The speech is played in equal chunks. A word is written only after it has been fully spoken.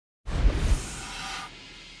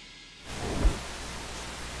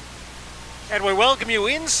And we welcome you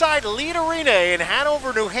inside Lead Arena in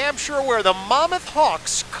Hanover, New Hampshire, where the Monmouth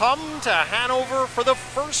Hawks come to Hanover for the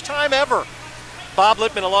first time ever. Bob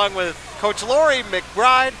Littman along with Coach Laurie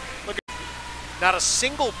McBride. Look at not a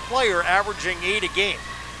single player averaging 8 a game.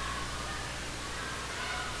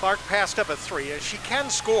 Clark passed up a 3. She can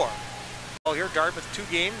score. Well, here Dartmouth 2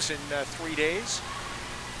 games in 3 days.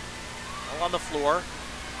 All on the floor.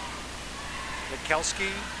 Mikulski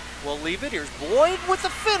will leave it. Here's Boyd with the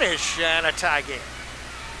finish and a tie game.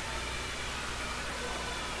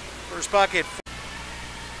 First bucket.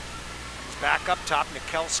 He's back up top,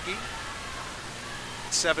 Mikulski.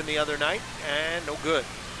 7 the other night, and no good.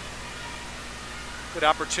 Good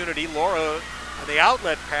opportunity. Laura on the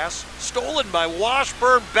outlet pass. Stolen by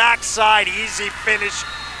Washburn. Backside. Easy finish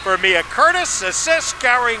for Mia Curtis. Assist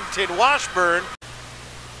Carrington Washburn.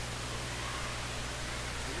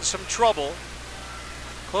 In some trouble.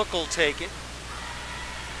 Cook will take it.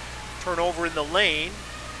 Turnover in the lane.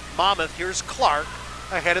 Monmouth, here's Clark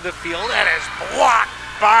ahead of the field and is blocked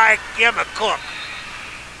by Gemma Cook.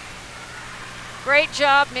 Great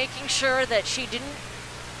job making sure that she didn't,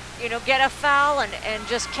 get a foul and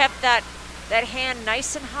just kept that hand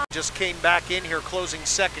nice and high. Just came back in here closing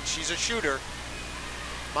second. She's a shooter.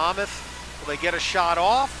 Monmouth, will they get a shot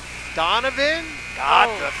off? Donovan got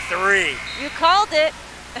the 3. You called it.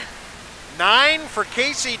 9 for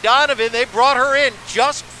Casey Donovan. They brought her in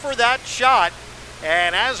just for that shot.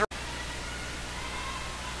 And as her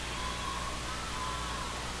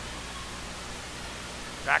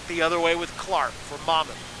back the other way with Clark for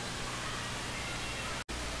Monmouth.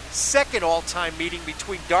 Second all-time meeting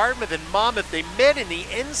between Dartmouth and Monmouth. They met in the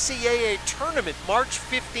NCAA tournament March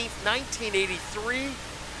 15th, 1983.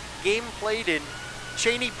 Game played in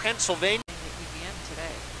Cheney, Pennsylvania.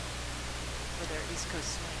 Today for their East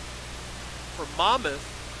Coast swing. For Monmouth,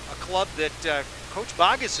 a club that Coach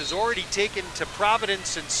Boggess has already taken to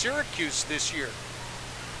Providence and Syracuse this year.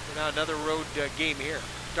 So now another road game here.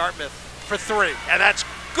 Dartmouth for 3, and that's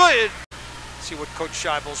good. See what Coach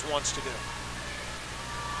Scheibels wants to do.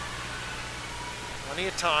 Plenty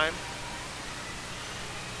of time.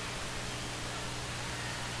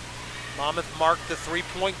 Monmouth marked the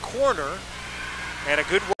 3-point corner, and a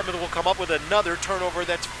good one will come up with another turnover.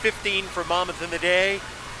 That's 15 for Monmouth in the day.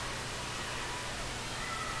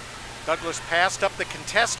 Douglas passed up the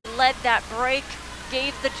contest. Led that break,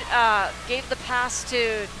 gave the pass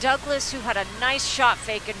to Douglas, who had a nice shot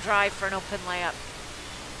fake and drive for an open layup.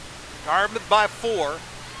 Dartmouth by 4.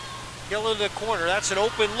 Hill in the corner. That's an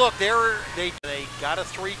open look. There they got a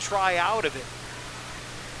 3 try out of it.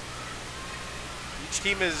 Each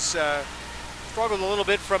team has struggled a little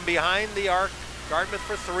bit from behind the arc. Dartmouth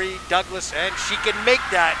for 3. Douglas, and she can make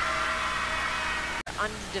that.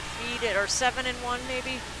 Undefeated, or 7-1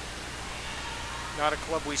 maybe. Not a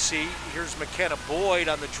club we see. Here's McKenna Boyd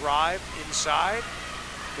on the drive inside.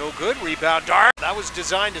 No good. Rebound. Dart. That was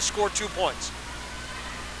designed to score 2 points.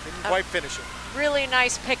 Didn't quite finish it. Really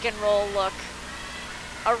nice pick and roll look.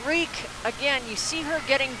 Arik, again, you see her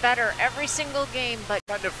getting better every single game, but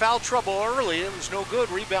got into foul trouble early. It was no good.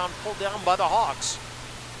 Rebound pulled down by the Hawks.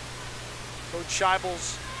 Coach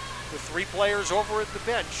Scheibels with 3 players over at the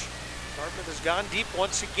bench. Dartmouth has gone deep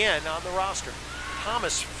once again on the roster.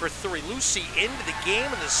 Thomas for 3. Lucy into the game,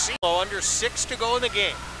 and the CeeLo under 6 to go in the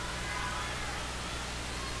game.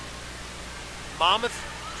 Monmouth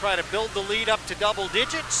try to build the lead up to double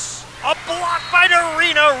digits. A block by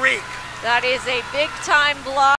Narina Reek. That is a big time block.